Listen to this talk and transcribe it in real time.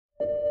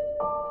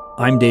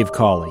I'm Dave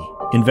Cawley,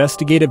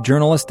 investigative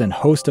journalist and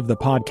host of the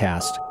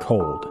podcast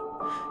Cold.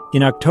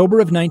 In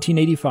October of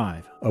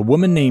 1985, a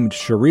woman named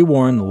Cherie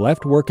Warren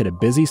left work at a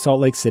busy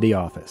Salt Lake City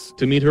office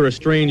to meet her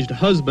estranged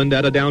husband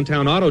at a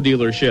downtown auto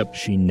dealership.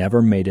 She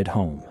never made it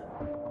home.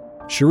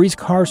 Cherie's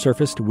car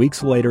surfaced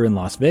weeks later in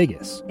Las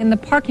Vegas. In the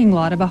parking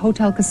lot of a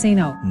hotel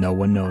casino. No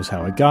one knows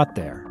how it got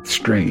there.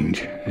 Strange.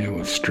 It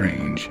was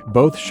strange.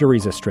 Both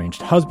Cherie's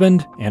estranged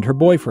husband and her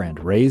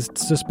boyfriend raised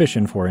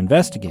suspicion for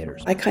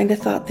investigators. I kind of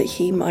thought that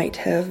he might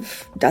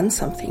have done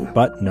something.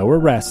 But no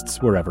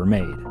arrests were ever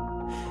made.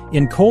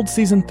 In Cold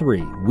Season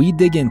 3, we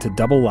dig into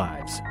double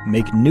lives,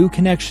 make new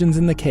connections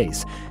in the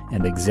case,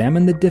 and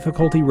examine the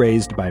difficulty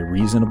raised by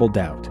reasonable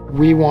doubt.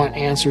 We want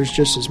answers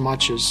just as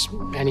much as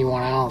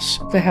anyone else.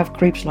 They have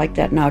creeps like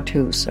that now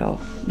too,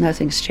 so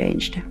nothing's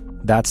changed.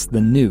 That's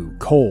the new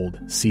Cold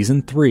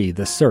Season 3,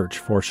 The Search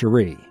for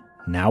Cherie,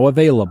 now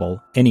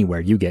available anywhere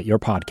you get your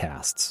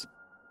podcasts.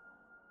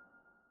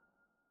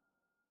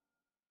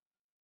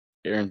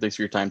 Aaron, thanks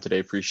for your time today.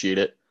 Appreciate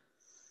it.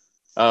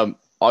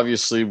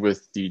 Obviously,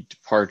 with the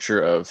departure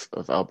of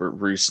Albert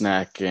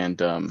Rusnak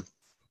and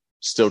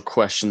still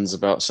questions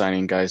about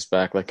signing guys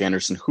back like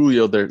Anderson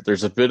Julio,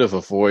 there's a bit of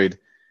a void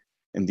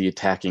in the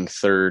attacking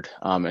third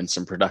and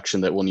some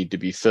production that will need to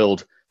be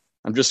filled.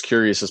 I'm just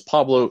curious, has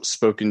Pablo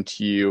spoken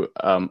to you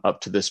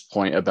up to this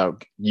point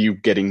about you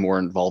getting more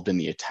involved in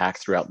the attack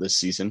throughout this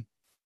season?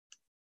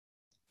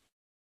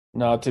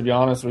 No, to be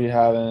honest, we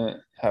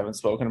haven't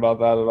spoken about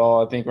that at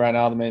all. I think right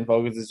now the main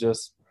focus is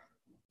just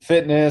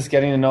fitness,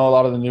 getting to know a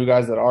lot of the new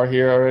guys that are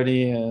here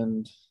already,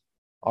 and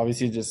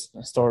obviously just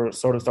sort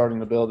of starting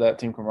to build that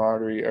team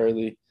camaraderie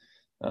early.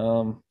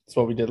 It's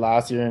what we did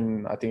last year,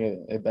 and I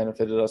think it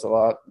benefited us a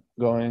lot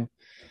going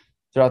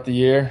throughout the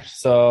year.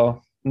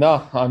 So,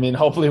 no, I mean,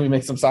 hopefully we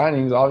make some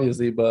signings,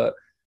 obviously, but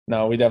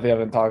no, we definitely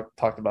haven't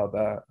talked about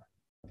that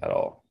at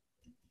all.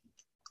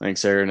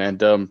 Thanks, Aaron.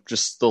 And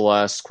just the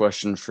last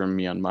question from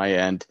me on my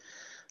end.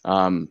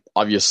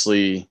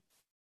 Obviously,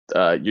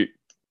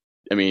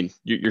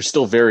 you're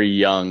still very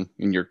young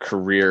in your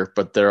career,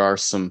 but there are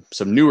some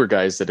newer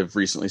guys that have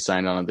recently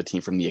signed on the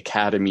team from the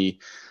academy,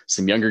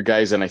 some younger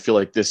guys, and I feel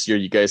like this year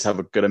you guys have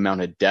a good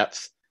amount of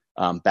depth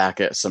back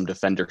at some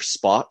defender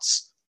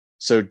spots.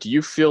 So do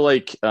you feel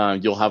like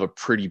you'll have a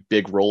pretty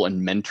big role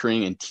in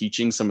mentoring and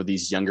teaching some of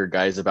these younger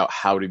guys about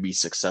how to be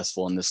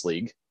successful in this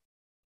league?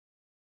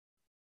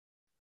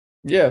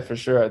 Yeah, for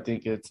sure. I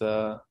think it's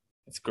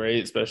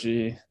great,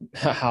 especially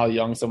how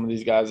young some of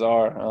these guys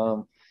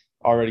are.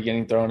 Already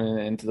getting thrown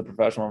into the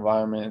professional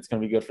environment. It's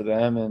going to be good for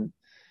them. And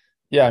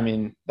yeah, I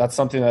mean, that's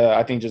something that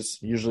I think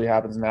just usually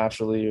happens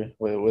naturally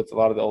with a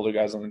lot of the older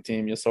guys on the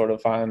team. You sort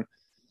of find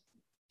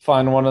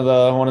one of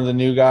the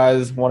new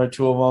guys, one or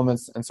two of them,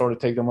 and sort of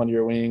take them under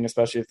your wing,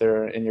 especially if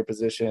they're in your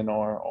position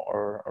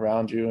or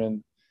around you.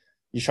 And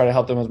you try to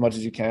help them as much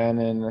as you can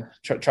and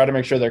try to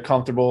make sure they're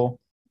comfortable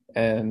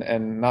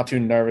and not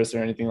too nervous or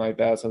anything like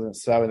that. So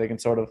that way they can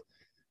sort of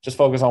just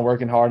focus on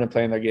working hard and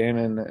playing their game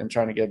and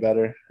trying to get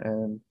better.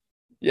 And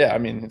yeah, I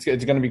mean, it's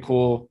going to be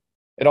cool.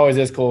 It always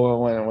is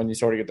cool when you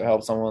sort of get to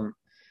help someone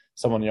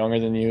younger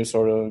than you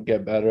sort of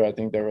get better. I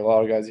think there were a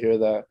lot of guys here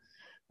that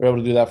were able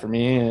to do that for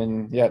me,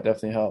 and yeah, it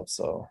definitely helps.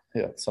 So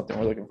yeah, it's something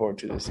we're looking forward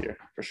to this year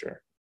for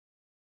sure.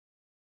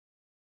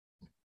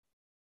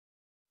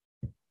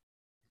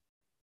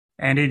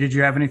 Andy, did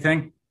you have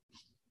anything?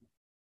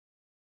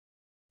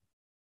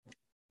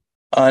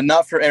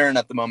 Not for Aaron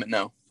at the moment,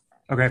 no.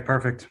 Okay,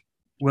 perfect.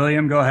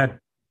 William, go ahead.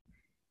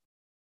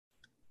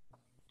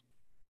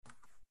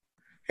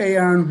 Hey,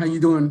 Aaron, how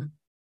you doing?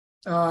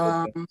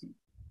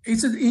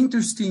 It's an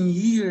interesting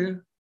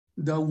year.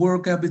 The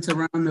World Cup is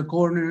around the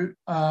corner.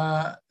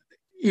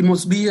 It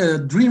must be a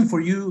dream for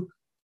you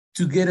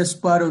to get a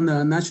spot on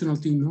the national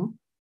team, no?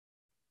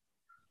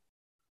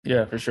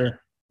 Yeah, for sure.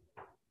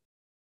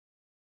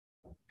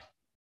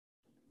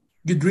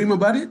 You dream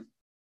about it?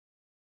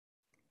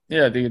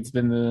 Yeah, I think it's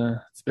been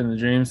the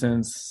dream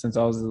since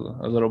I was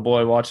a little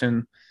boy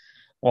watching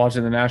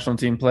the national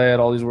team play at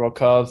all these World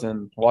Cups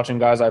and watching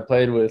guys I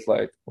played with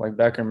like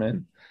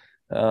Beckerman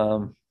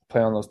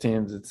play on those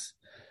teams. It's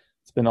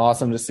been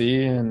awesome to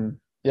see, and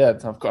yeah,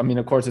 of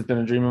course it's been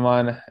a dream of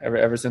mine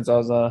ever since I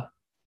was a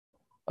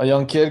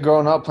young kid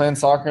growing up playing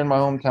soccer in my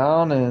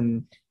hometown.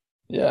 And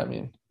yeah, I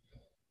mean,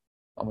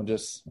 I'm gonna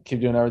just keep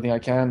doing everything I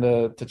can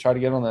to try to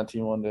get on that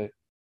team one day.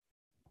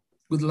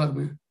 Good luck,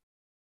 man.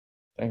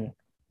 Thank you.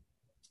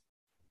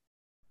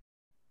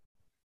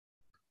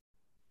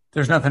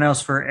 There's nothing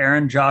else for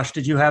Aaron. Josh,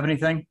 did you have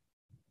anything?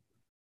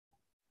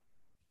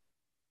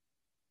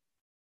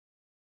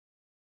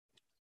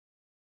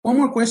 One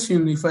more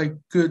question, if I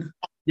could.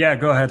 Yeah,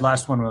 go ahead.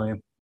 Last one,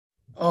 William.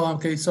 Oh,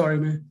 okay. Sorry,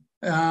 man.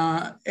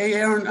 Hey,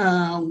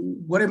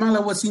 Aaron,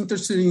 Guatemala was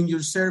interested in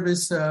your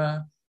service.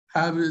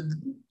 Have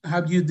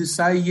you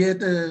decided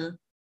yet,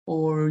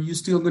 or are you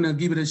still going to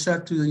give it a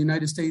shot to the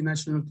United States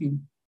national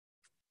team?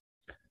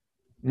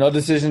 No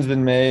decision's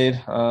been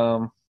made.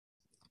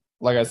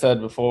 Like I said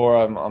before,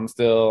 I'm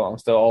still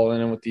all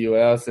in with the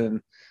U.S.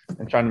 and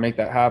trying to make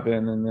that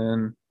happen. And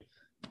then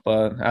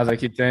But as I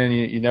keep saying,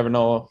 you never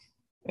know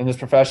in this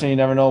profession. You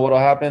never know what will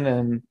happen,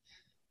 and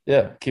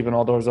yeah, keeping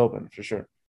all doors open for sure.